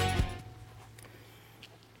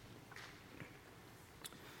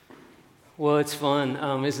Well, it's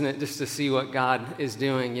fun, isn't it, just to see what God is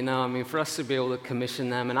doing, for us to be able to commission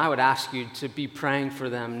them. And I would ask you to be praying for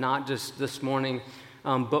them, not just this morning,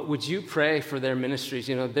 but would you pray for their ministries?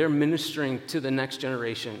 They're ministering to the next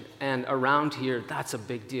generation. And around here, that's a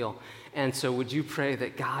big deal. And so would you pray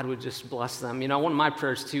that God would just bless them? One of my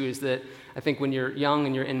prayers, too, is that I think when you're young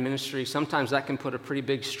and you're in ministry, sometimes that can put a pretty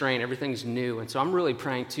big strain. Everything's new. And so I'm really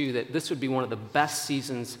praying, too, that this would be one of the best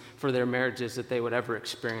seasons for their marriages that they would ever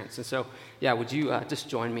experience. And so, would you just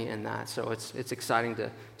join me in that? So it's exciting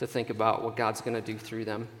to think about what God's going to do through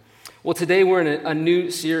them. Well, today we're in a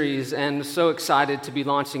new series, and so excited to be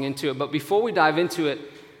launching into it. But before we dive into it,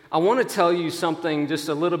 I want to tell you something, just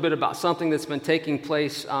a little bit about something that's been taking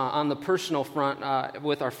place on the personal front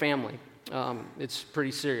with our family. It's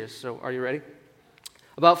pretty serious, so are you ready?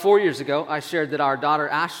 About 4 years ago, I shared that our daughter,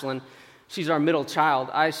 Ashlyn, she's our middle child.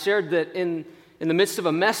 I shared that in the midst of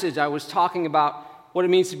a message, I was talking about what it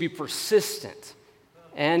means to be persistent.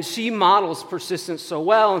 And she models persistence so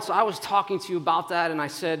well, and so I was talking to you about that, and I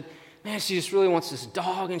said, man, she just really wants this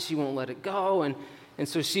dog, and she won't let it go, and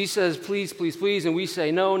so she says, please, please, please, and we say,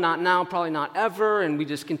 no, not now, probably not ever, and we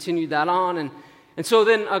just continued that on, and so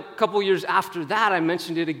then a couple years after that, I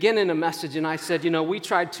mentioned it again in a message, and I said, we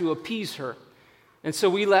tried to appease her, and so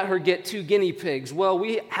we let her get 2 guinea pigs. Well,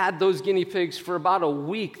 we had those guinea pigs for about a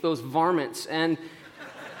week, those varmints, and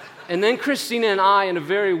then Christina and I, in a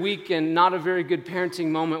very weak and not a very good parenting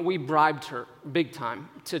moment, we bribed her big time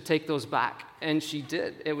to take those back, and she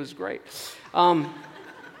did. It was great.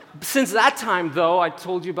 Since that time, though, I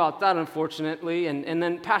told you about that, unfortunately, and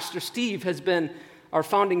then Pastor Steve has been, our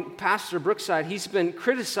founding pastor, Brookside, he's been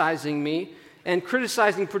criticizing me and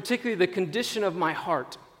criticizing particularly the condition of my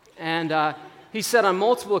heart. And he said on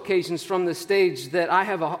multiple occasions from the stage that I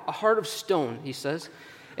have a heart of stone, he says,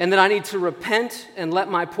 and that I need to repent and let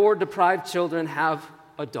my poor deprived children have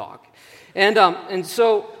a dog. And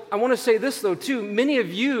so I want to say this, though, too. Many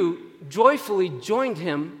of you joyfully joined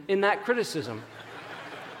him in that criticism.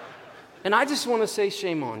 And I just want to say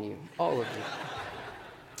shame on you, all of you.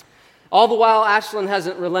 All the while, Ashlyn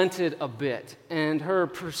hasn't relented a bit, and her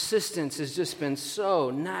persistence has just been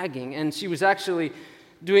so nagging. And she was actually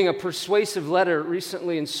doing a persuasive letter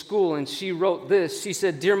recently in school, and she wrote this. She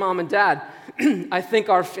said, "Dear Mom and Dad, I think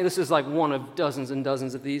this is like one of dozens and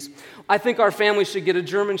dozens of these. I think our family should get a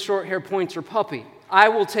German short hair pointer puppy. I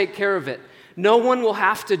will take care of it. No one will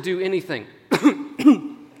have to do anything."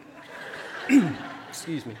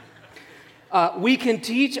 Excuse me. We can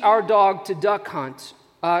teach our dog to duck hunt.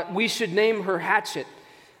 We should name her Hatchet.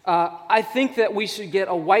 I think that we should get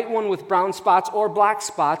a white one with brown spots or black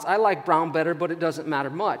spots. I like brown better, but it doesn't matter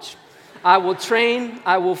much. I will train.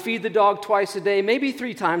 I will feed the dog twice a day, maybe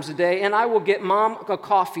 3 times a day, and I will get Mom a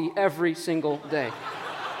coffee every single day.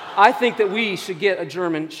 I think that we should get a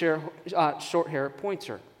German short hair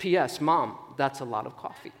pointer. P.S. Mom, that's a lot of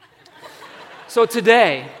coffee. So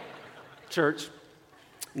today, church,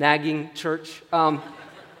 nagging church,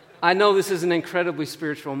 I know this is an incredibly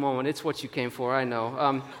spiritual moment. It's what you came for, I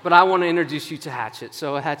know. But I want to introduce you to Hatchet.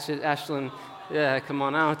 So Hatchet, Ashlyn, come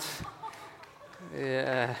on out.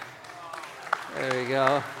 Yeah, there we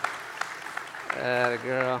go. Atta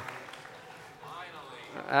girl.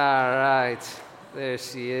 All right, there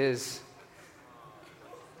she is.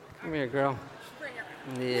 Come here, girl.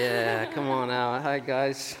 Yeah, come on out. Hi,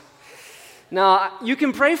 guys. Now, you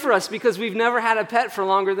can pray for us because we've never had a pet for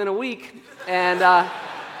longer than a week. And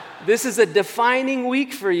this is a defining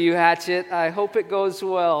week for you, Hatchet. I hope it goes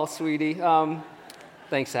well, sweetie.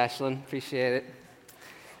 Thanks, Ashlyn. Appreciate it.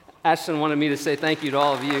 Ashlyn wanted me to say thank you to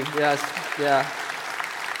all of you. Yes, yeah.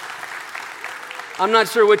 I'm not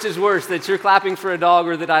sure which is worse, that you're clapping for a dog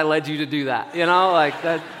or that I led you to do that. Like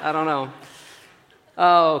that, I don't know.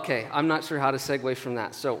 Oh, okay. I'm not sure how to segue from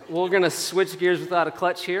that. So we're going to switch gears without a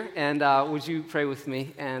clutch here. And would you pray with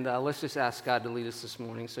me? And let's just ask God to lead us this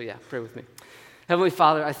morning. So pray with me. Heavenly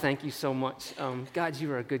Father, I thank you so much. God,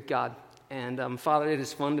 you are a good God. And Father, it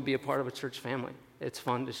is fun to be a part of a church family. It's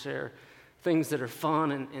fun to share things that are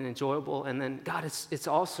fun and enjoyable. And then, God, it's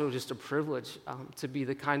also just a privilege to be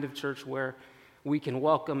the kind of church where we can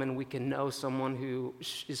welcome and we can know someone who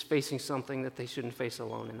is facing something that they shouldn't face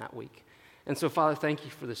alone in that week. And so, Father, thank you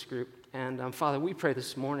for this group. And, Father, we pray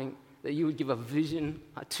this morning that you would give a vision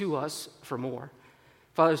to us for more.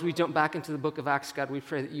 Father, as we jump back into the book of Acts, God, we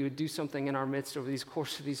pray that you would do something in our midst over the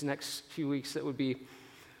course of these next few weeks that would be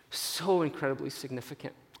so incredibly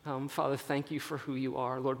significant. Father, thank you for who you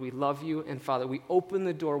are. Lord, we love you. And, Father, we open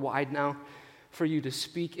the door wide now for you to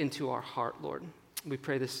speak into our heart, Lord. We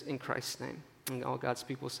pray this in Christ's name. And all God's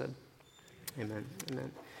people said, amen,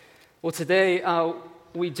 amen. Well, today,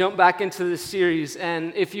 we jump back into this series,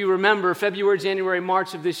 and if you remember, February, January,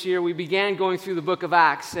 March of this year, we began going through the book of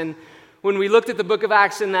Acts, and when we looked at the book of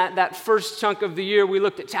Acts in that first chunk of the year, we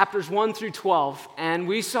looked at chapters 1 through 12, and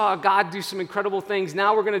we saw God do some incredible things.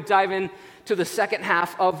 Now we're going to dive in to the second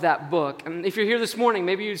half of that book. And if you're here this morning,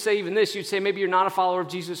 maybe you'd say even this, you'd say maybe you're not a follower of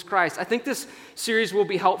Jesus Christ. I think this series will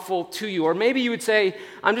be helpful to you. Or maybe you would say,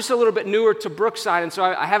 I'm just a little bit newer to Brookside, and so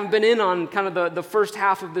I haven't been in on kind of the first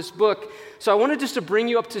half of this book. So I wanted just to bring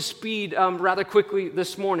you up to speed rather quickly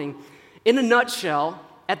this morning. In a nutshell,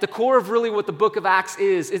 at the core of really what the book of Acts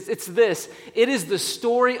is, it's this. It is the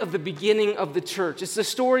story of the beginning of the church. It's the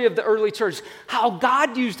story of the early church. How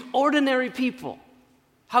God used ordinary people.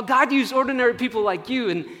 How God used ordinary people like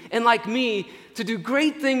you and like me to do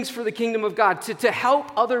great things for the kingdom of God, to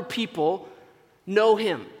help other people know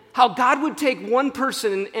Him. How God would take one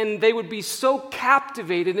person and they would be so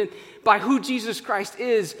captivated by who Jesus Christ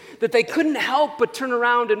is that they couldn't help but turn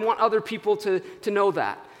around and want other people to know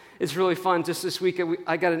that. It's really fun. Just this week,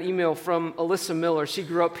 I got an email from Alyssa Miller. She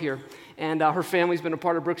grew up here, and her family's been a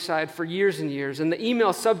part of Brookside for years and years. And the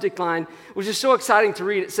email subject line was just so exciting to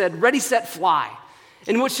read. It said, "Ready, set, fly."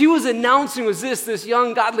 And what she was announcing was this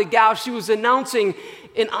young godly gal, she was announcing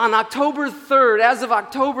on October 3rd, as of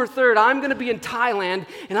October 3rd, I'm going to be in Thailand,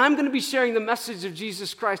 and I'm going to be sharing the message of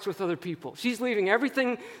Jesus Christ with other people. She's leaving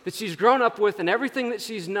everything that she's grown up with and everything that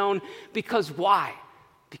she's known, because why?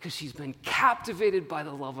 Because she's been captivated by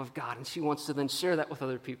the love of God, and she wants to then share that with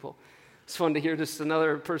other people. It's fun to hear just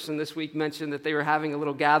another person this week mention that they were having a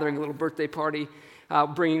little gathering, a little birthday party,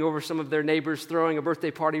 bringing over some of their neighbors, throwing a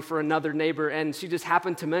birthday party for another neighbor, and she just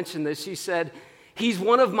happened to mention this. She said, he's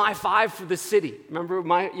one of my 5 for the city. Remember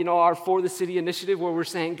our For the City initiative where we're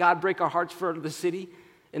saying, God, break our hearts for the city?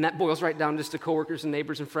 And that boils right down just to coworkers and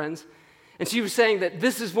neighbors and friends. And she was saying that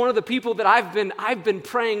this is one of the people that I've been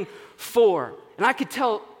praying for. And I could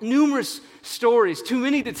tell numerous stories, too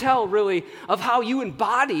many to tell really, of how you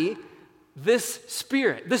embody this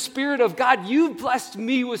spirit, the Spirit of God. You've blessed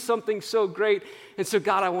me with something so great. And so,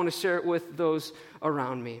 God, I want to share it with those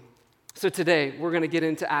around me. So today, we're going to get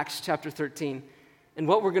into Acts chapter 13. And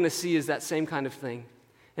what we're going to see is that same kind of thing.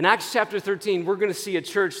 In Acts chapter 13, we're going to see a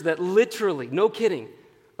church that literally, no kidding,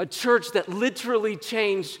 a church that literally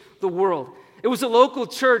changed the world. It was a local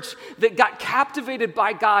church that got captivated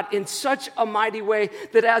by God in such a mighty way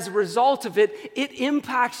that as a result of it, it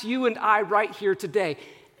impacts you and I right here today.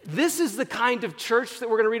 This is the kind of church that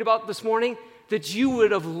we're going to read about this morning that you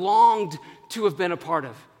would have longed to have been a part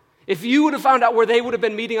of. If you would have found out where they would have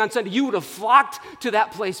been meeting on Sunday, you would have flocked to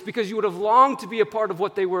that place because you would have longed to be a part of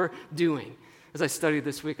what they were doing. As I studied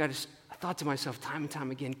this week, I thought to myself time and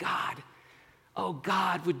time again, God, oh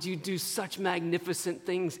God, would you do such magnificent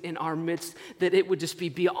things in our midst that it would just be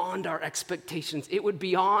beyond our expectations. It would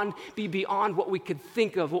be beyond what we could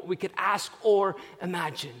think of, what we could ask or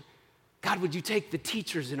imagine. God, would you take the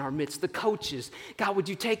teachers in our midst, the coaches? God, would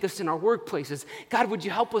you take us in our workplaces? God, would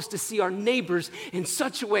you help us to see our neighbors in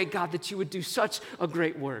such a way, God, that you would do such a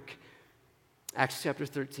great work? Acts chapter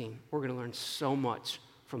 13, we're going to learn so much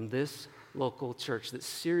from this local church that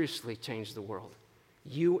seriously changed the world.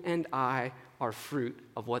 You and I are fruit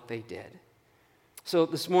of what they did. So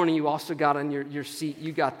this morning, you also got on your seat,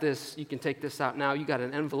 you got this. You can take this out now. You got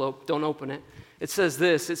an envelope. Don't open it. It says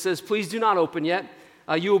this. It says, please do not open yet.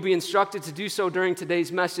 You will be instructed to do so during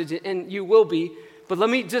today's message, and you will be. But let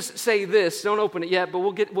me just say this. Don't open it yet, but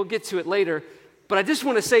we'll get to it later. But I just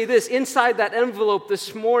want to say this. Inside that envelope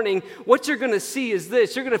this morning, what you're going to see is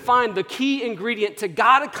this. You're going to find the key ingredient to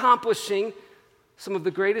God accomplishing some of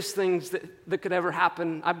the greatest things that could ever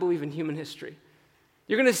happen, I believe, in human history.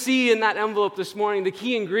 You're going to see in that envelope this morning the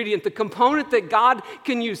key ingredient, the component that God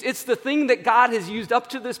can use. It's the thing that God has used up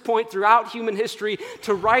to this point throughout human history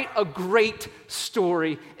to write a great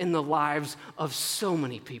story in the lives of so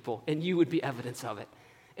many people, and you would be evidence of it.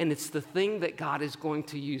 And it's the thing that God is going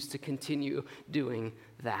to use to continue doing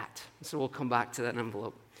that. So we'll come back to that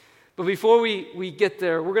envelope. But before we get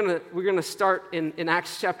there, we're gonna start in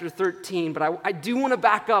Acts chapter 13. But I do want to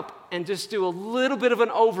back up and just do a little bit of an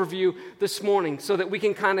overview this morning so that we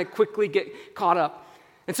can kind of quickly get caught up.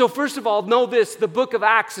 And so first of all, know this, the book of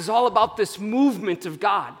Acts is all about this movement of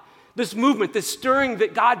God, this movement, this stirring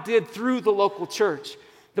that God did through the local church.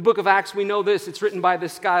 The book of Acts, we know this, it's written by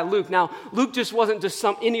this guy, Luke. Now, Luke just wasn't just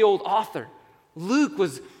some any old author. Luke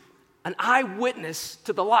was an eyewitness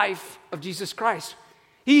to the life of Jesus Christ.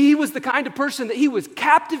 He was the kind of person that he was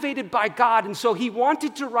captivated by God, and so he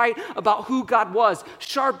wanted to write about who God was.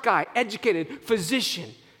 Sharp guy, educated, physician.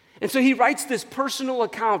 And so he writes this personal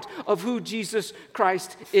account of who Jesus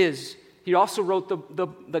Christ is. he also wrote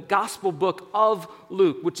the gospel book of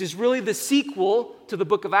Luke, which is really the sequel to the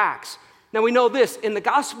book of Acts. Now we know this, in the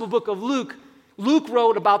gospel book of Luke, Luke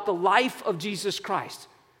wrote about the life of Jesus Christ.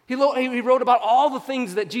 He wrote about all the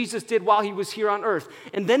things that Jesus did while he was here on earth.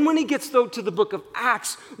 And then when he gets to the book of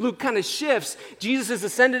Acts, Luke kind of shifts. Jesus has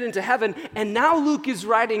ascended into heaven, and now Luke is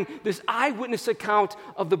writing this eyewitness account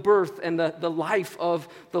of the birth and the life of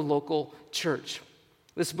the local church.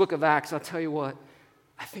 This book of Acts, I'll tell you what,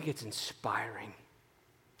 I think it's inspiring.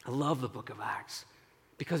 I love the book of Acts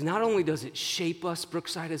because not only does it shape us,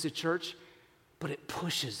 Brookside, as a church, but it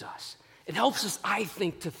pushes us. It helps us, I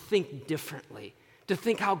think, to think differently, to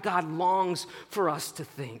think how God longs for us to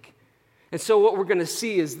think. And so what we're going to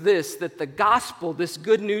see is this, that the gospel, this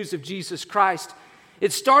good news of Jesus Christ,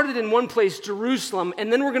 it started in one place, Jerusalem,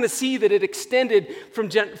 and then we're going to see that it extended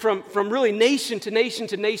from really nation to nation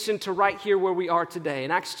to nation to right here where we are today.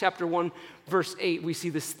 In Acts chapter 1, verse 8, we see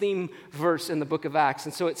this theme verse in the book of Acts.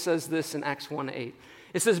 And so it says this in Acts 1:8.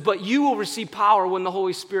 It says, "But you will receive power when the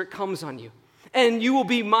Holy Spirit comes on you. And you will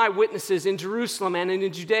be my witnesses in Jerusalem and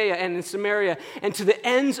in Judea and in Samaria and to the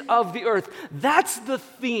ends of the earth." That's the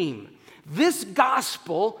theme. This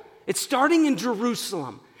gospel, it's starting in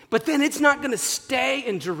Jerusalem, but then it's not going to stay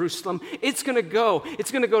in Jerusalem. It's going to go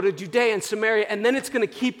to Judea and Samaria, and then it's going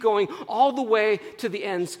to keep going all the way to the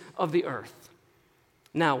ends of the earth.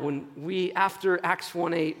 Now, after Acts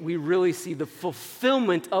 1:8, we really see the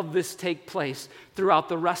fulfillment of this take place throughout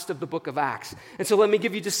the rest of the book of Acts. And so let me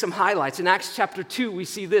give you just some highlights. In Acts chapter 2, we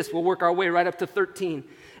see this. We'll work our way right up to 13.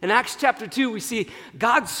 In Acts chapter 2, we see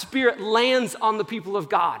God's Spirit lands on the people of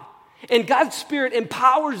God. And God's Spirit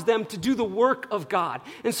empowers them to do the work of God.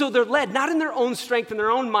 And so they're led, not in their own strength and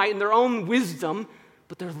their own might and their own wisdom,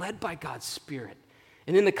 but they're led by God's Spirit.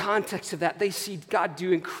 And in the context of that, they see God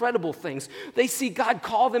do incredible things. They see God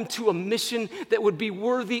call them to a mission that would be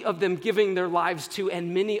worthy of them giving their lives to,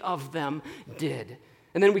 and many of them did.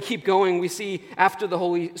 And then we keep going. We see after the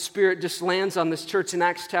Holy Spirit just lands on this church in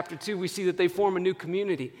Acts chapter 2, we see that they form a new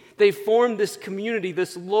community. They form this community,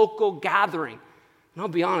 this local gathering. And I'll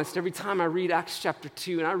be honest, every time I read Acts chapter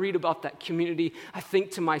 2 and I read about that community, I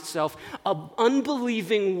think to myself, an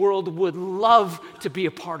unbelieving world would love to be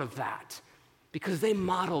a part of that. Because they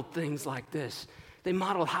modeled things like this. They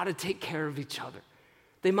modeled how to take care of each other.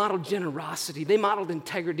 They modeled generosity. They modeled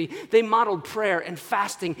integrity. They modeled prayer and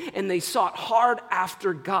fasting, and they sought hard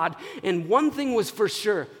after God. And one thing was for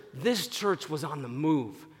sure, this church was on the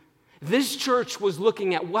move. This church was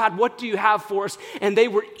looking at, God, what do you have for us? And they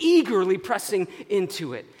were eagerly pressing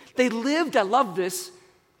into it. They lived, I love this,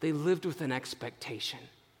 they lived with an expectation.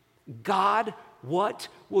 God, what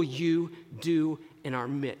will you do in our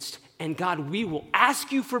midst? And God, we will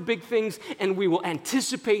ask you for big things, and we will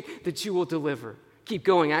anticipate that you will deliver. Keep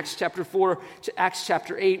going, Acts chapter 4 to Acts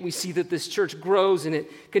chapter 8, we see that this church grows and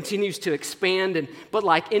it continues to expand. But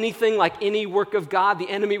like anything, like any work of God, the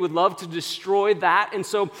enemy would love to destroy that. And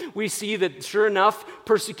so we see that sure enough,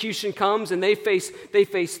 persecution comes and they face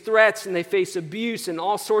threats and they face abuse and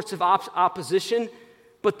all sorts of opposition.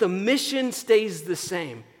 But the mission stays the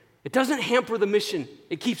same. It doesn't hamper the mission.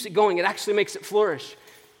 It keeps it going. It actually makes it flourish.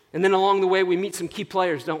 And then along the way, we meet some key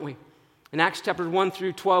players, don't we? In Acts chapter 1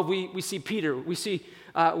 through 12, we see Peter, we see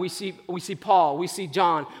Paul, we see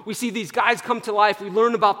John. We see these guys come to life. We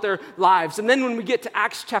learn about their lives. And then when we get to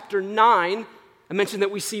Acts chapter 9, I mentioned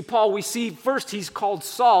that we see Paul. We see first he's called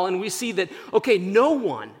Saul, and we see that, okay, no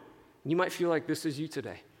one, you might feel like this is you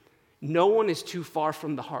today, no one is too far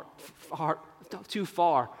from the heart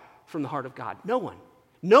of God. No one.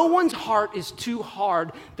 No one's heart is too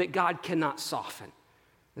hard that God cannot soften.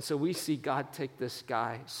 And so we see God take this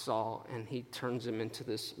guy, Saul, and he turns him into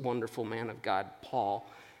this wonderful man of God, Paul.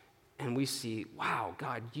 And we see, wow,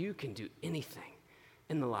 God, you can do anything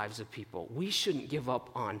in the lives of people. We shouldn't give up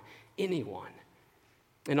on anyone.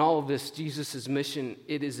 In all of this, Jesus' mission,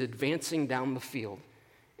 it is advancing down the field.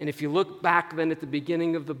 And if you look back then at the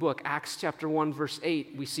beginning of the book, Acts chapter 1, verse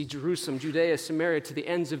 8, we see Jerusalem, Judea, Samaria to the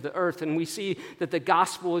ends of the earth. And we see that the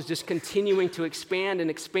gospel is just continuing to expand and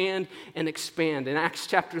expand and expand. In Acts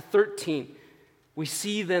chapter 13, we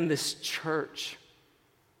see then this church.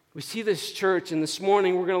 We see this church, and this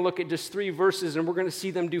morning we're going to look at just 3 verses, and we're going to see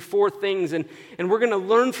them do 4 things. And we're going to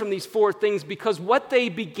learn from these 4 things because what they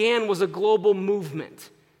began was a global movement.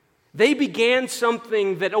 They began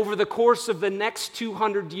something that over the course of the next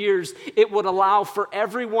 200 years, it would allow for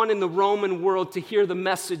everyone in the Roman world to hear the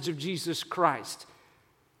message of Jesus Christ.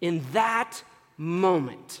 In that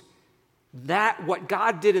moment, That, what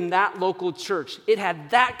God did in that local church, it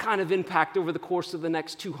had that kind of impact over the course of the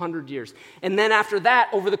next 200 years. And then after that,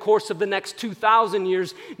 over the course of the next 2,000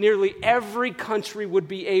 years, nearly every country would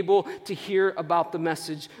be able to hear about the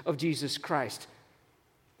message of Jesus Christ.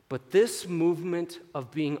 But this movement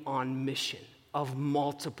of being on mission, of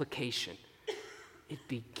multiplication, it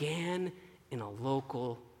began in a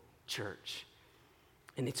local church.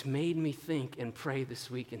 And it's made me think and pray this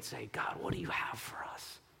week and say, God, what do you have for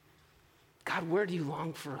us? God, where do you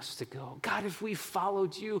long for us to go? God, if we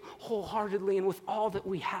followed you wholeheartedly and with all that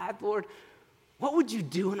we had, Lord, what would you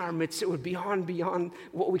do in our midst that would be beyond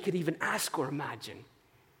what we could even ask or imagine?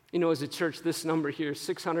 You know, as a church, this number here,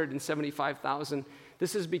 675,000,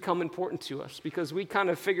 this has become important to us because we kind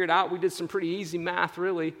of figured out, we did some pretty easy math,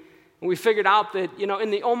 really, and we figured out that, you know, in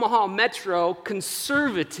the Omaha metro,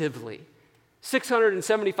 conservatively,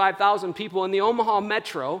 675,000 people in the Omaha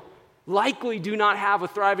metro likely do not have a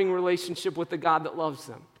thriving relationship with the God that loves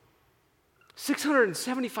them.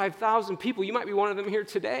 675,000 people, you might be one of them here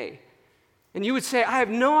today. And you would say, I have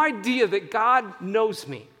no idea that God knows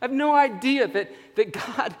me. I have no idea that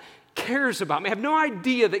God cares about me. I have no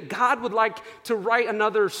idea that God would like to write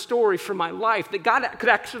another story for my life, that God could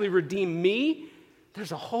actually redeem me.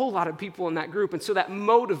 There's a whole lot of people in that group, and so that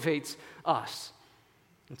motivates us.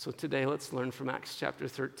 And so today, let's learn from Acts chapter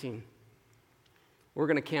 13. We're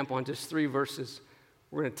going to camp on just 3 verses.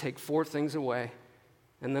 We're going to take 4 things away,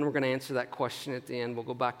 and then we're going to answer that question at the end. We'll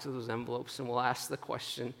go back to those envelopes, and we'll ask the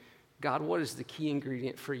question, God, what is the key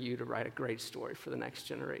ingredient for you to write a great story for the next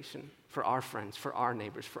generation, for our friends, for our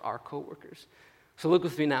neighbors, for our coworkers? So look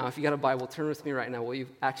with me now. If you got a Bible, turn with me right now, will you?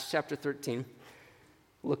 Acts chapter 13.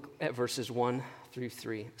 Look at verses 1 through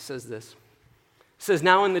 3. It says this. It says,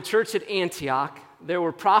 now in the church at Antioch, there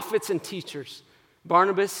were prophets and teachers,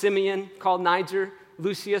 Barnabas, Simeon, called Niger,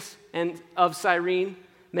 Lucius, and of Cyrene,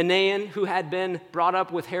 Manaen, who had been brought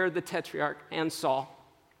up with Herod the Tetrarch, and Saul.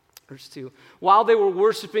 Verse 2. While they were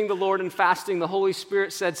worshiping the Lord and fasting, the Holy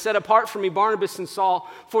Spirit said, set apart for me Barnabas and Saul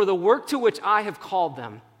for the work to which I have called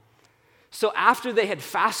them. So after they had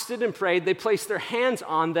fasted and prayed, they placed their hands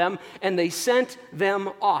on them and they sent them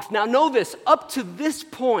off. Now know this, up to this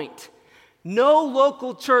point, no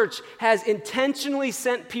local church has intentionally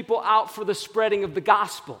sent people out for the spreading of the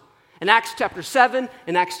gospel. In Acts chapter 7,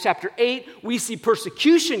 in Acts chapter 8, we see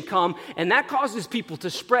persecution come, and that causes people to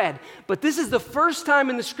spread. But this is the first time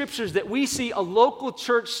in the scriptures that we see a local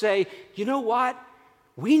church say, you know what?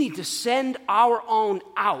 We need to send our own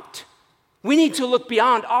out. We need to look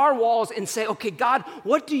beyond our walls and say, okay, God,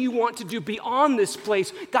 what do you want to do beyond this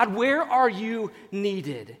place? God, where are you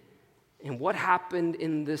needed? And what happened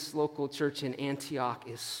in this local church in Antioch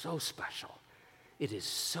is so special. It is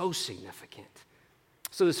so significant.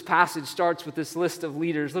 So this passage starts with this list of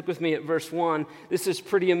leaders. Look with me at verse 1. This is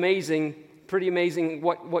pretty amazing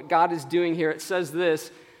what God is doing here. It says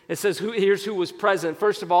this. It says, here's who was present.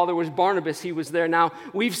 First of all, there was Barnabas. He was there. Now,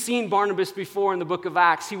 we've seen Barnabas before in the book of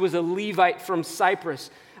Acts. He was a Levite from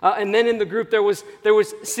Cyprus. And then in the group, there was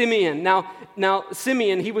Simeon. Now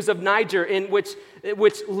Simeon, he was of Niger, which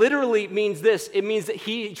literally means this. It means that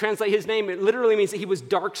translate his name, it literally means that he was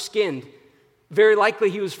dark-skinned. Very likely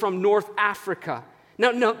he was from North Africa.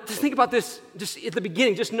 Now, just think about this just at the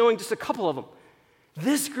beginning, just knowing just a couple of them.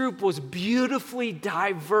 This group was beautifully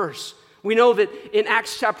diverse. We know that in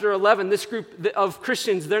Acts chapter 11, this group of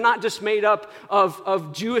Christians, they're not just made up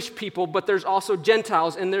of Jewish people, but there's also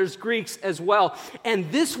Gentiles and there's Greeks as well.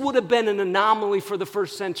 And this would have been an anomaly for the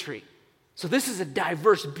first century. So this is a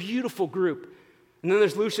diverse, beautiful group. And then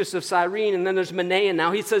there's Lucius of Cyrene, and then there's Manaen.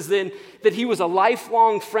 Now he says then that he was a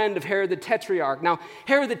lifelong friend of Herod the Tetrarch. Now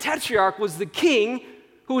Herod the Tetrarch was the king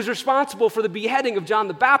who was responsible for the beheading of John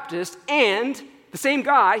the Baptist, and the same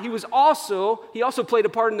guy, he also played a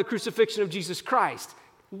part in the crucifixion of Jesus Christ.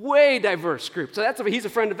 Way diverse group. So he's a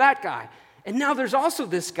friend of that guy. And now there's also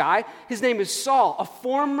this guy, his name is Saul, a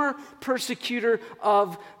former persecutor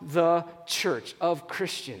of the church, of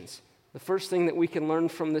Christians. The first thing that we can learn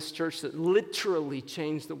from this church that literally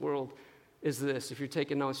changed the world is this. If you're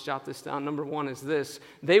taking notes, jot this down. Number 1 is this.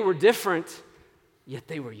 They were different, yet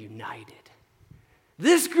they were united.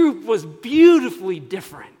 This group was beautifully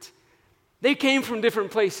different. They came from different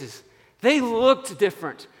places. They looked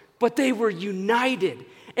different, but they were united.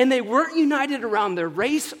 And they weren't united around their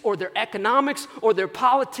race or their economics or their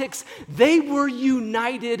politics. They were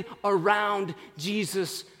united around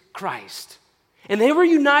Jesus Christ. And they were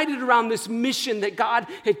united around this mission that God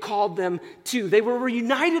had called them to. They were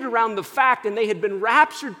united around the fact, and they had been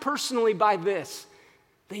raptured personally by this.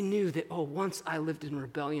 They knew that, once I lived in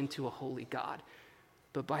rebellion to a holy God,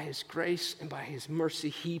 but by his grace and by his mercy,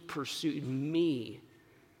 he pursued me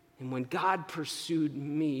And when God pursued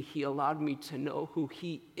me, he allowed me to know who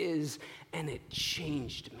he is, and it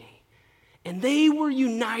changed me. And they were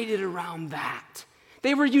united around that.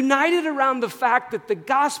 They were united around the fact that the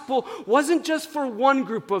gospel wasn't just for one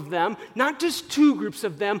group of them, not just two groups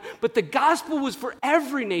of them, but the gospel was for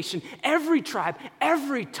every nation, every tribe,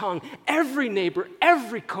 every tongue, every neighbor,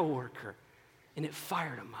 every coworker. And it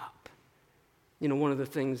fired them up. You know, one of the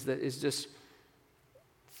things that is just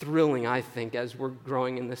thrilling, I think, as we're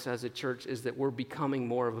growing in this as a church, is that we're becoming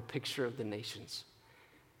more of a picture of the nations.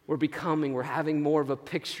 We're having more of a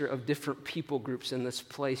picture of different people groups in this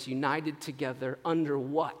place, united together under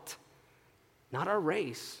what? Not our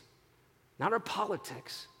race, not our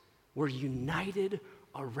politics. We're united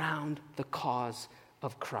around the cause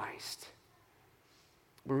of Christ.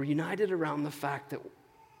 We're united around the fact that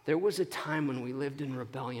there was a time when we lived in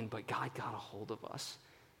rebellion, but God got a hold of us.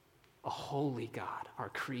 A holy God, our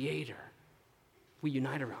Creator. We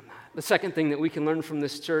unite around that. The second thing that we can learn from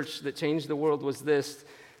this church that changed the world was this.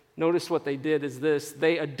 Notice what they did is this.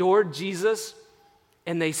 They adored Jesus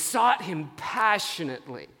and they sought him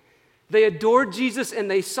passionately. They adored Jesus and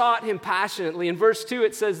they sought him passionately. In verse 2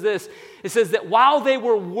 it says this. It says that while they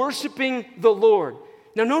were worshiping the Lord.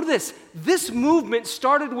 Now notice this movement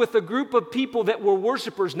started with a group of people that were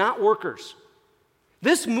worshipers, not workers.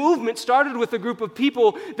 This movement started with a group of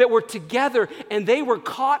people that were together and they were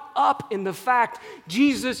caught up in the fact,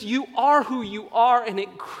 Jesus, you are who you are, and it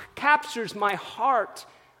captures my heart.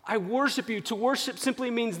 I worship you. To worship simply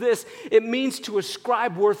means this. It means to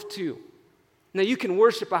ascribe worth to. Now you can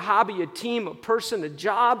worship a hobby, a team, a person, a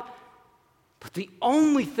job, but the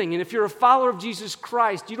only thing, and if you're a follower of Jesus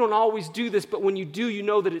Christ, you don't always do this, but when you do, you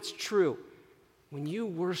know that it's true. When you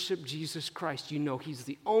worship Jesus Christ, you know he's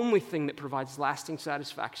the only thing that provides lasting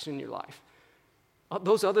satisfaction in your life.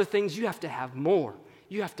 Those other things, you have to have more.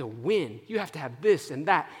 You have to win. You have to have this and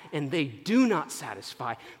that, and they do not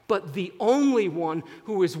satisfy. But the only one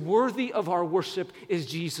who is worthy of our worship is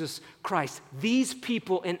Jesus Christ. These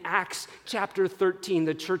people in Acts chapter 13,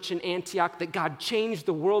 the church in Antioch that God changed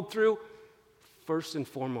the world through, first and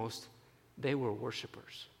foremost, they were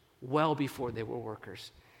worshipers, well before they were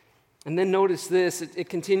workers. And then notice this, it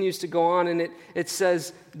continues to go on, and it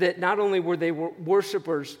says that not only were they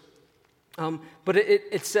worshipers, but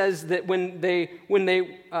it says that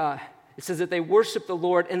it says that they worshiped the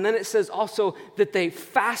Lord, and then it says also that they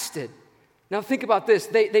fasted. Now think about this,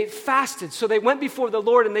 they fasted, so they went before the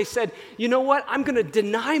Lord and they said, you know what, I'm going to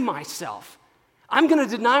deny myself. I'm going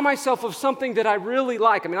to deny myself of something that I really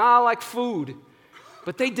like. I mean, I like food.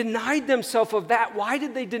 But they denied themselves of that. Why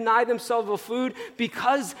did they deny themselves of food?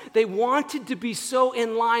 Because they wanted to be so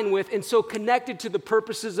in line with and so connected to the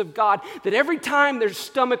purposes of God that every time their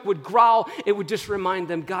stomach would growl, it would just remind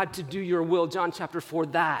them, God, to do your will. John chapter 4,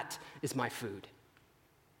 that is my food.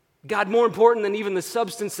 God, more important than even the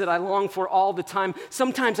substance that I long for all the time.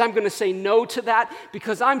 Sometimes I'm going to say no to that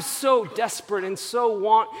because I'm so desperate and so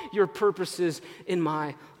want your purposes in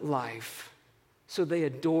my life. So they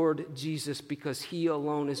adored Jesus because he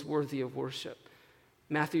alone is worthy of worship.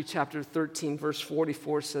 Matthew chapter 13, verse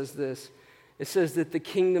 44 says this. It says that the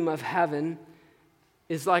kingdom of heaven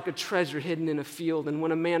is like a treasure hidden in a field. And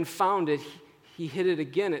when a man found it, he hid it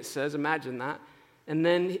again, it says. Imagine that. And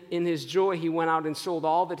then in his joy, he went out and sold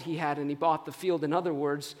all that he had and he bought the field. In other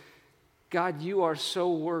words, God, you are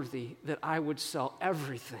so worthy that I would sell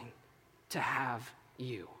everything to have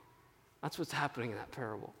you. That's what's happening in that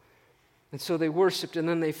parable. And so they worshiped and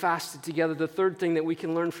then they fasted together. The third thing that we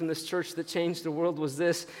can learn from this church that changed the world was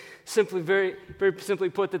this, very simply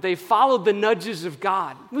put, that they followed the nudges of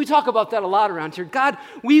God. We talk about that a lot around here. God,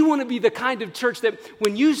 we want to be the kind of church that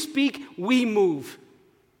when you speak, we move.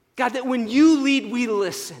 God, that when you lead, we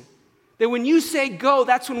listen. That when you say go,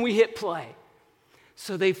 that's when we hit play.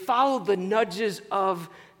 So they followed the nudges of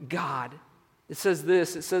God. It says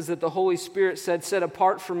this, it says that the Holy Spirit said, set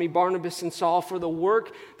apart for me Barnabas and Saul for the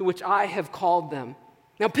work which I have called them.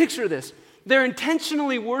 Now picture this. They're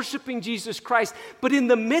intentionally worshiping Jesus Christ, but in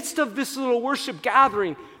the midst of this little worship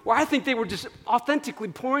gathering, where I think they were just authentically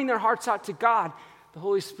pouring their hearts out to God, the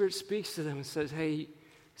Holy Spirit speaks to them and says, hey,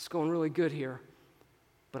 it's going really good here,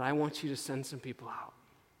 but I want you to send some people out.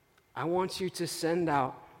 I want you to send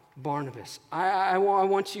out Barnabas. I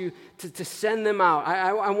want you to send them out.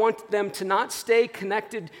 I want them to not stay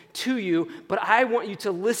connected to you, but I want you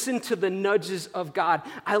to listen to the nudges of God.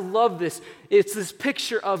 I love this. It's this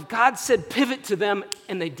picture of God said pivot to them,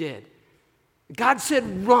 and they did. God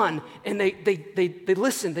said run, and they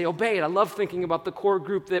listened, they obeyed. I love thinking about the core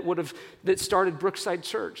group that started Brookside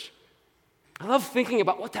Church. I love thinking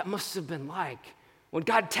about what that must have been like when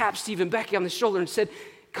God tapped Steve and Becky on the shoulder and said,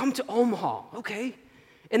 come to Omaha, okay?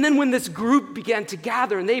 And then when this group began to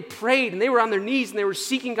gather and they prayed and they were on their knees and they were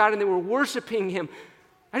seeking God and they were worshiping him,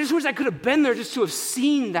 I just wish I could have been there just to have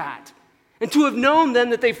seen that and to have known then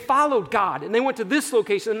that they followed God and they went to this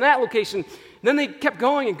location and that location. And then they kept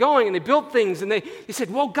going and they built things and they said,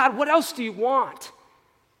 well, God, what else do you want?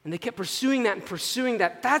 And they kept pursuing that and pursuing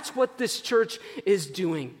that. That's what this church is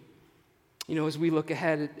doing. You know, as we look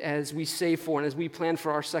ahead, as we save for and as we plan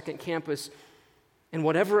for our second campus and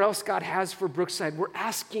whatever else God has for Brookside, we're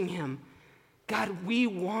asking him, God, we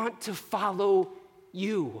want to follow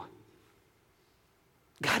you.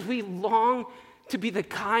 God, we long to be the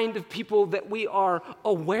kind of people that we are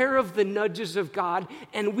aware of the nudges of God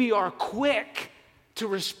and we are quick to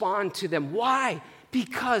respond to them. Why?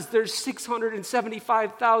 Because there's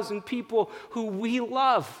 675,000 people who we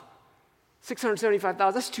love.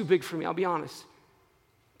 675,000, that's too big for me, I'll be honest.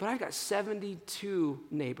 But I've got 72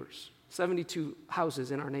 neighbors, 72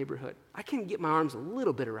 houses in our neighborhood. I can get my arms a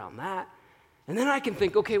little bit around that. And then I can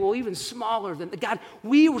think, okay, well, even smaller than God,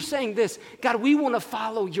 we were saying this, God, we want to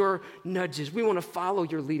follow your nudges. We want to follow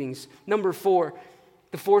your leadings. Number 4,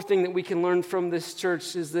 the fourth thing that we can learn from this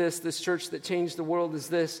church is this church that changed the world is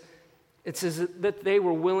this. It says that they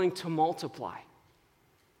were willing to multiply.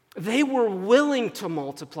 They were willing to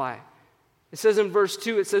multiply. It says in verse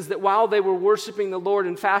 2, it says that while they were worshiping the Lord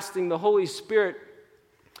and fasting, the Holy Spirit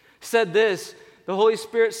said this. The Holy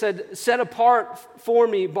Spirit said, set apart for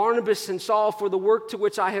me Barnabas and Saul for the work to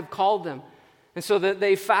which I have called them. And so that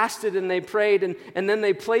they fasted and they prayed and then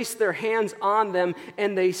they placed their hands on them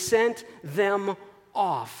and they sent them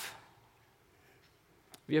off.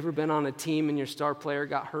 Have you ever been on a team and your star player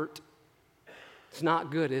got hurt? It's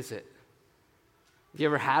not good, is it? Have you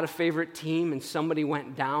ever had a favorite team and somebody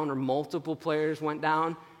went down or multiple players went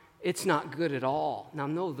down? It's not good at all. Now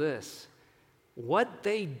know this. What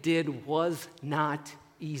they did was not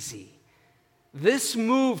easy. This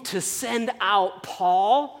move to send out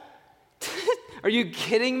Paul, are you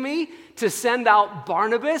kidding me? To send out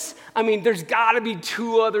Barnabas? I mean, there's got to be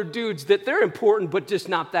 2 other dudes that they're important, but just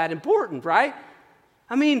not that important, right?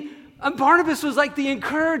 I mean, Barnabas was like the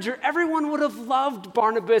encourager. Everyone would have loved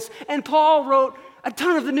Barnabas, and Paul wrote a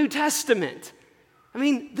ton of the New Testament. I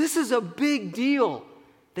mean, this is a big deal.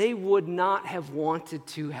 They would not have wanted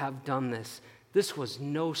to have done this. This was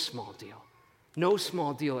no small deal. No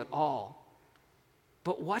small deal at all.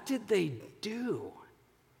 But what did they do?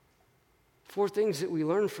 4 things that we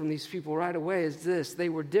learn from these people right away is this. They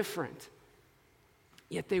were different,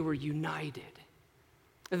 yet they were united.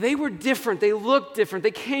 They were different. They looked different.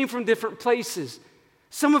 They came from different places.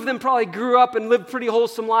 Some of them probably grew up and lived pretty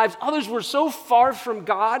wholesome lives. Others were so far from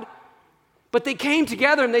God. But they came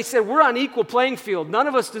together and they said, we're on equal playing field. None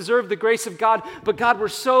of us deserve the grace of God, but God, we're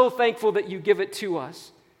so thankful that you give it to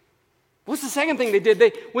us. What's the second thing they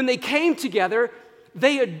did? When they came together,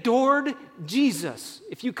 they adored Jesus.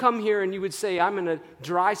 If you come here and you would say, I'm in a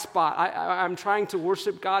dry spot, I'm trying to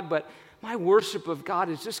worship God, but my worship of God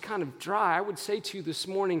is just kind of dry, I would say to you this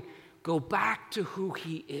morning, go back to who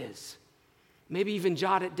he is. Maybe even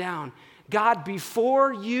jot it down. God,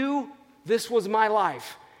 before you, this was my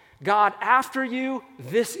life. God, after you,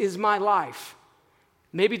 this is my life.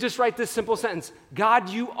 Maybe just write this simple sentence. God,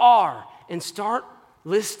 you are, and start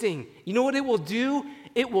listing. You know what it will do?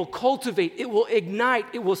 It will cultivate, it will ignite,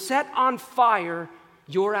 it will set on fire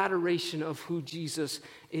your adoration of who Jesus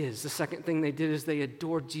is. The second thing they did is they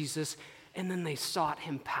adored Jesus, and then they sought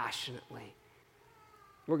him passionately.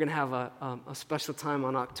 We're going to have a special time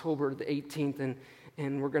on October the 18th,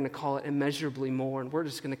 and we're going to call it Immeasurably More, and we're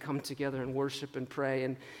just going to come together and worship and pray,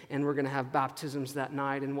 and we're going to have baptisms that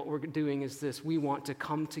night, and what we're doing is this. We want to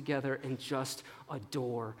come together and just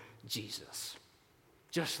adore Jesus.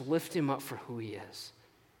 Just lift him up for who he is.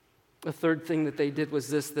 The third thing that they did was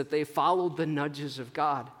this, that they followed the nudges of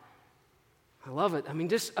God. I love it. I mean,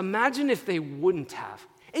 just imagine if they wouldn't have.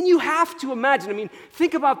 And you have to imagine, I mean,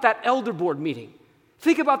 think about that elder board meeting.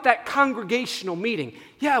 Think about that congregational meeting.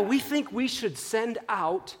 Yeah, we think we should send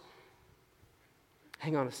out,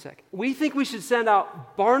 hang on a sec. We think we should send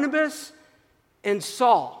out Barnabas and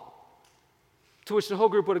Saul, to which the whole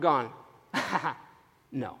group would have gone,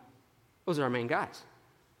 no, those are our main guys.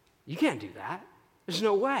 You can't do that. There's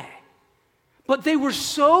no way. But they were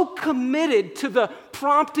so committed to the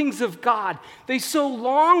promptings of God. They so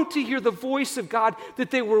longed to hear the voice of God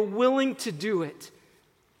that they were willing to do it.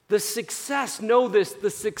 The success, know this, the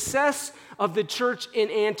success of the church in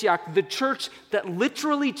Antioch, the church that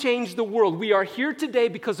literally changed the world. We are here today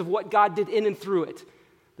because of what God did in and through it.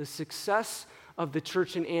 The success of the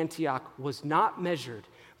church in Antioch was not measured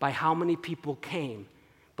by how many people came,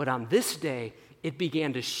 but on this day, it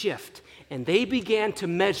began to shift. And they began to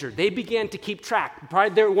measure. They began to keep track.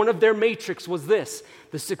 Probably one of their matrix was this: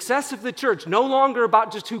 the success of the church, no longer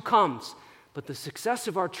about just who comes, but the success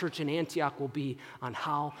of our church in Antioch will be on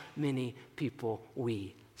how many people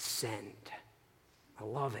we send. I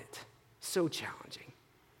love it. So challenging.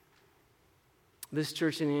 This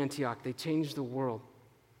church in Antioch, they changed the world.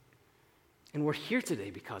 And we're here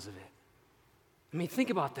today because of it. I mean, think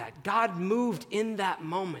about that. God moved in that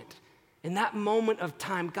moment. In that moment of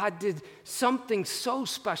time, God did something so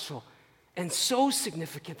special and so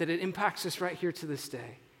significant that it impacts us right here to this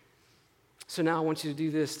day. So now I want you to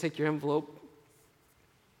do this. Take your envelope.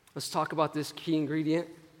 Let's talk about this key ingredient.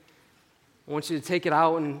 I want you to take it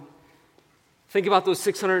out and think about those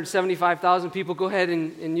 675,000 people. Go ahead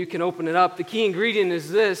and you can open it up. The key ingredient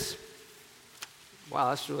is this. Wow,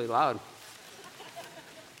 that's really loud.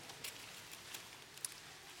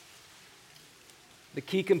 The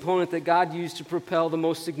key component that God used to propel the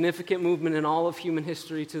most significant movement in all of human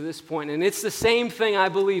history to this point. And it's the same thing, I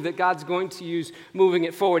believe, that God's going to use moving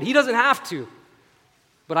it forward. He doesn't have to,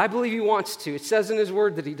 but I believe he wants to. It says in his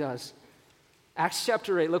word that he does. Acts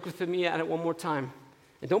chapter 8, look with me at it one more time.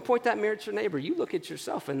 And don't point that mirror at your neighbor. You look at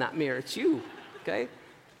yourself in that mirror. It's you, okay?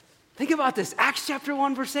 Think about this. Acts chapter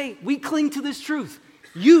 1, verse 8. We cling to this truth.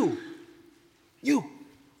 You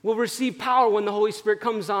will receive power when the Holy Spirit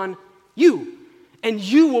comes on you. And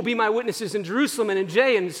you will be my witnesses in Jerusalem and in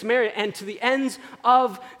Judea and in Samaria and to the ends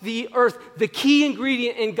of the earth. The key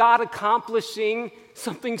ingredient in God accomplishing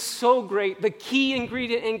something so great. The key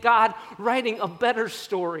ingredient in God writing a better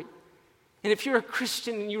story. And if you're a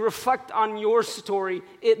Christian and you reflect on your story,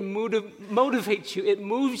 it motivates you. It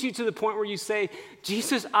moves you to the point where you say,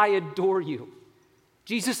 Jesus, I adore you.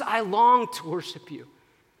 Jesus, I long to worship you.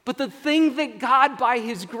 But the thing that God, by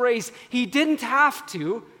his grace, he didn't have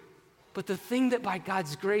to, but the thing that by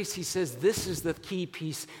God's grace, he says, this is the key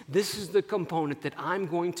piece, this is the component that I'm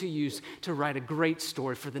going to use to write a great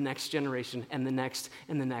story for the next generation and the next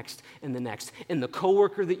and the next and the next. And the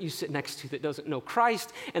coworker that you sit next to that doesn't know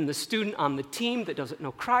Christ and the student on the team that doesn't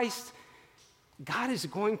know Christ, God is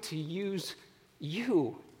going to use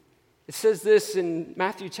you. It says this in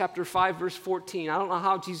Matthew chapter 5, verse 14. I don't know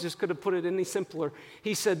how Jesus could have put it any simpler.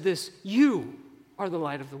 He said this: you are the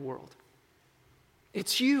light of the world.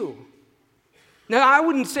 It's you. Now, I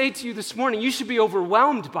wouldn't say to you this morning, you should be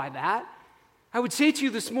overwhelmed by that. I would say to you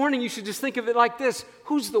this morning, you should just think of it like this: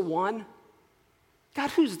 who's the one? God,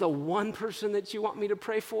 who's the one person that you want me to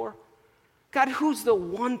pray for? God, who's the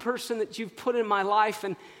one person that you've put in my life?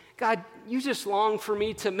 And God, you just long for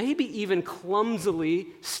me to maybe even clumsily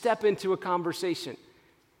step into a conversation.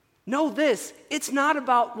 Know this, it's not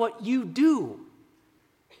about what you do.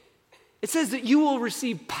 It says that you will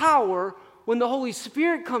receive power when the Holy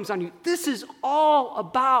Spirit comes on you. This is all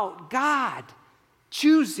about God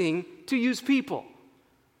choosing to use people.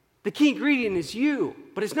 The key ingredient is you,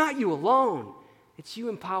 but it's not you alone. It's you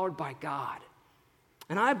empowered by God.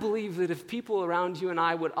 And I believe that if people around you and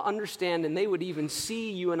I would understand, and they would even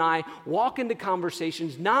see you and I walk into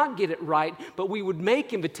conversations, not get it right, but we would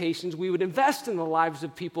make invitations, we would invest in the lives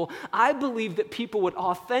of people, I believe that people would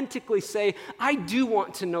authentically say, I do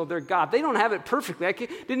want to know their God. They don't have it perfectly. I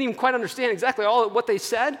didn't even quite understand exactly all of what they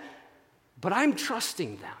said, but I'm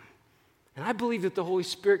trusting them. And I believe that the Holy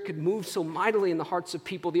Spirit could move so mightily in the hearts of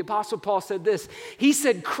people. The Apostle Paul said this. He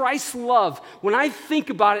said, Christ's love, when I think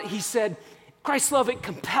about it, he said, Christ's love, it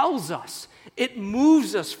compels us. It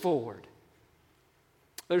moves us forward.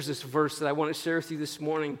 There's this verse that I want to share with you this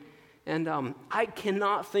morning. And I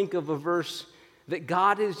cannot think of a verse that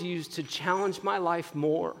God has used to challenge my life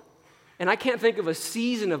more. And I can't think of a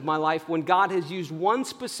season of my life when God has used one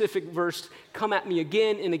specific verse come at me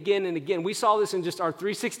again and again and again. We saw this in just our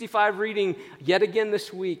 365 reading yet again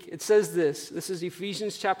this week. It says this. This is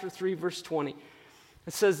Ephesians chapter 3, verse 20.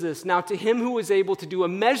 It says this: now to him who is able to do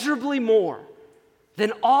immeasurably more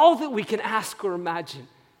than all that we can ask or imagine,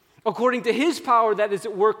 according to his power that is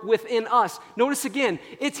at work within us. Notice again,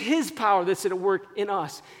 it's his power that's at work in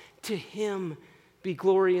us. To him be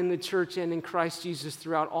glory in the church and in Christ Jesus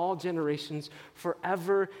throughout all generations,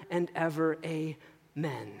 forever and ever.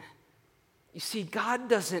 Amen. You see, God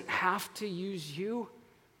doesn't have to use you,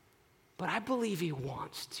 but I believe he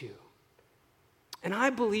wants to. And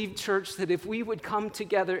I believe, church, that if we would come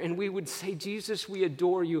together and we would say, Jesus, we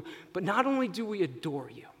adore you, but not only do we adore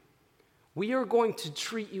you, we are going to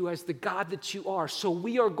treat you as the God that you are. So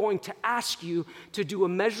we are going to ask you to do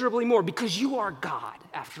immeasurably more, because you are God,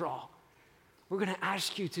 after all. We're going to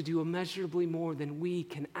ask you to do immeasurably more than we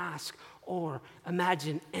can ask or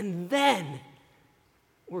imagine. And then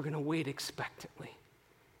we're going to wait expectantly.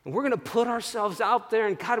 And we're going to put ourselves out there,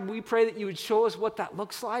 and God, we pray that you would show us what that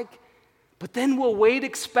looks like. But then we'll wait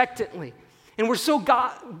expectantly. And we're so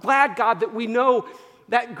glad, God, that we know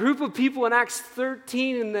that group of people in Acts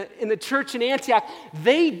 13 in the church in Antioch,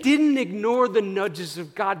 they didn't ignore the nudges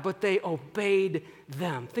of God, but they obeyed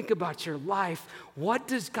them. Think about your life. What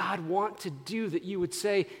does God want to do that you would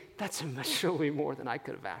say, that's immeasurably more than I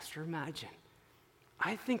could have asked or imagined?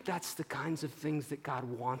 I think that's the kinds of things that God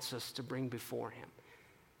wants us to bring before him.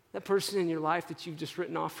 That person in your life that you've just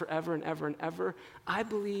written off forever and ever and ever, I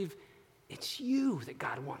believe it's you that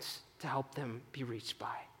God wants to help them be reached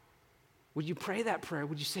by. Would you pray that prayer?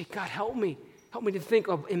 Would you say, God, help me. Help me to think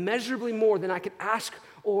of immeasurably more than I could ask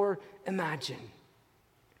or imagine.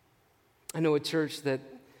 I know a church that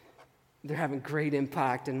they're having great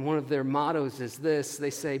impact, and one of their mottos is this. They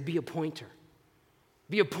say, be a pointer.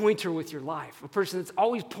 Be a pointer with your life, a person that's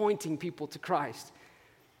always pointing people to Christ.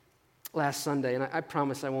 Last Sunday, and I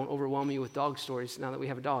promise I won't overwhelm you with dog stories now that we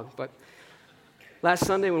have a dog, but last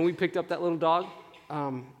Sunday when we picked up that little dog,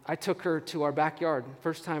 I took her to our backyard.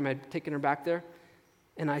 First time I'd taken her back there,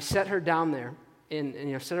 and I set her down there,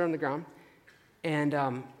 and set her on the ground,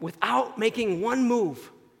 and without making one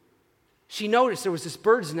move, she noticed there was this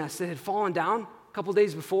bird's nest that had fallen down a couple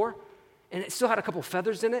days before, and it still had a couple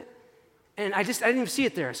feathers in it, and I didn't even see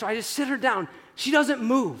it there, so I just sit her down. She doesn't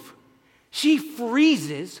move. She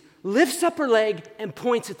freezes, lifts up her leg, and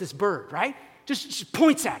points at this bird, right? Just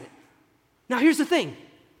points at it. Now here's the thing.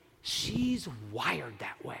 She's wired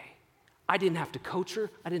that way. I didn't have to coach her.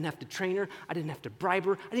 I didn't have to train her. I didn't have to bribe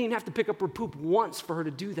her. I didn't even have to pick up her poop once for her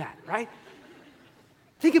to do that, right?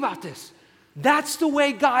 Think about this. That's the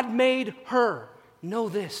way God made her. Know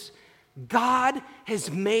this. God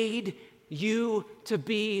has made you to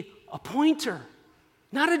be a pointer.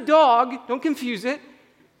 Not a dog. Don't confuse it.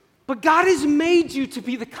 But God has made you to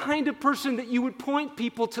be the kind of person that you would point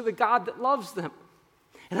people to the God that loves them.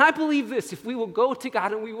 And I believe this, if we will go to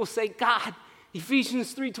God and we will say, God,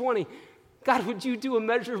 Ephesians 3:20, God, would you do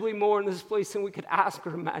immeasurably more in this place than we could ask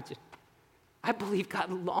or imagine? I believe God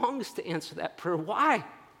longs to answer that prayer. Why?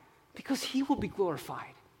 Because he will be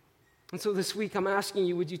glorified. And so this week I'm asking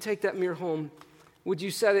you, would you take that mirror home? Would you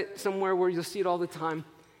set it somewhere where you'll see it all the time?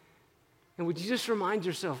 And would you just remind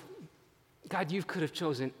yourself, God, you could have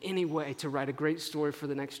chosen any way to write a great story for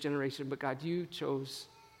the next generation, but God, you chose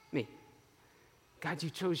me. God, you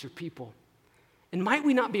chose your people. And might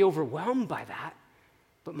we not be overwhelmed by that,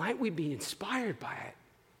 but might we be inspired by it?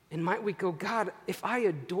 And might we go, God, if I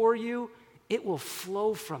adore you, it will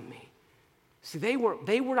flow from me. See, they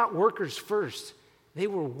were not workers first. They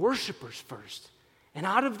were worshipers first. And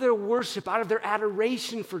out of their worship, out of their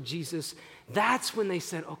adoration for Jesus, that's when they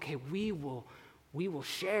said, okay, we will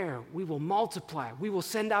share, we will multiply, we will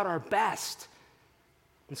send out our best.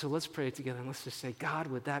 And so let's pray together and let's just say, God,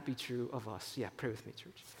 would that be true of us? Yeah, pray with me,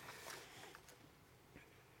 church.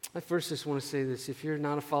 I first just want to say this. If you're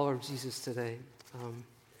not a follower of Jesus today,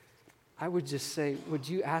 I would just say, would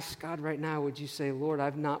you ask God right now, would you say, Lord,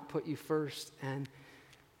 I've not put you first. And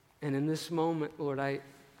in this moment, Lord, I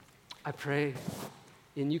pray,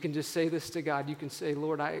 and you can just say this to God. You can say,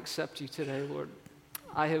 Lord, I accept you today, Lord.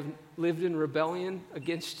 I have lived in rebellion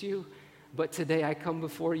against you. But today I come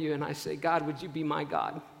before you and I say, God, would you be my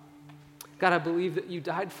God? God, I believe that you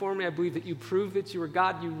died for me. I believe that you proved that you were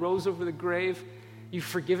God. You rose over the grave. You've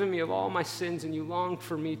forgiven me of all my sins, and you long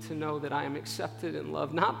for me to know that I am accepted and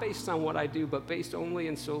loved, not based on what I do, but based only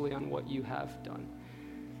and solely on what you have done.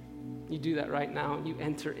 You do that right now, and you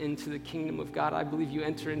enter into the kingdom of God. I believe you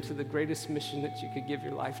enter into the greatest mission that you could give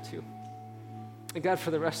your life to. And God,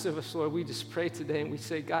 for the rest of us, Lord, we just pray today and we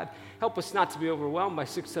say, God, help us not to be overwhelmed by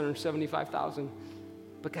 675,000,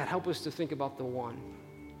 but God, help us to think about the one.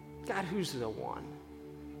 God, who's the one?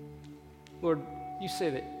 Lord, you say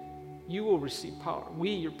that you will receive power. We,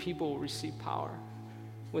 your people, will receive power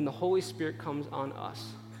when the Holy Spirit comes on us.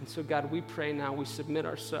 And so, God, we pray now, we submit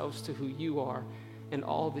ourselves to who you are and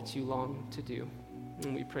all that you long to do.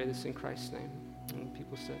 And we pray this in Christ's name. And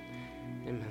people said,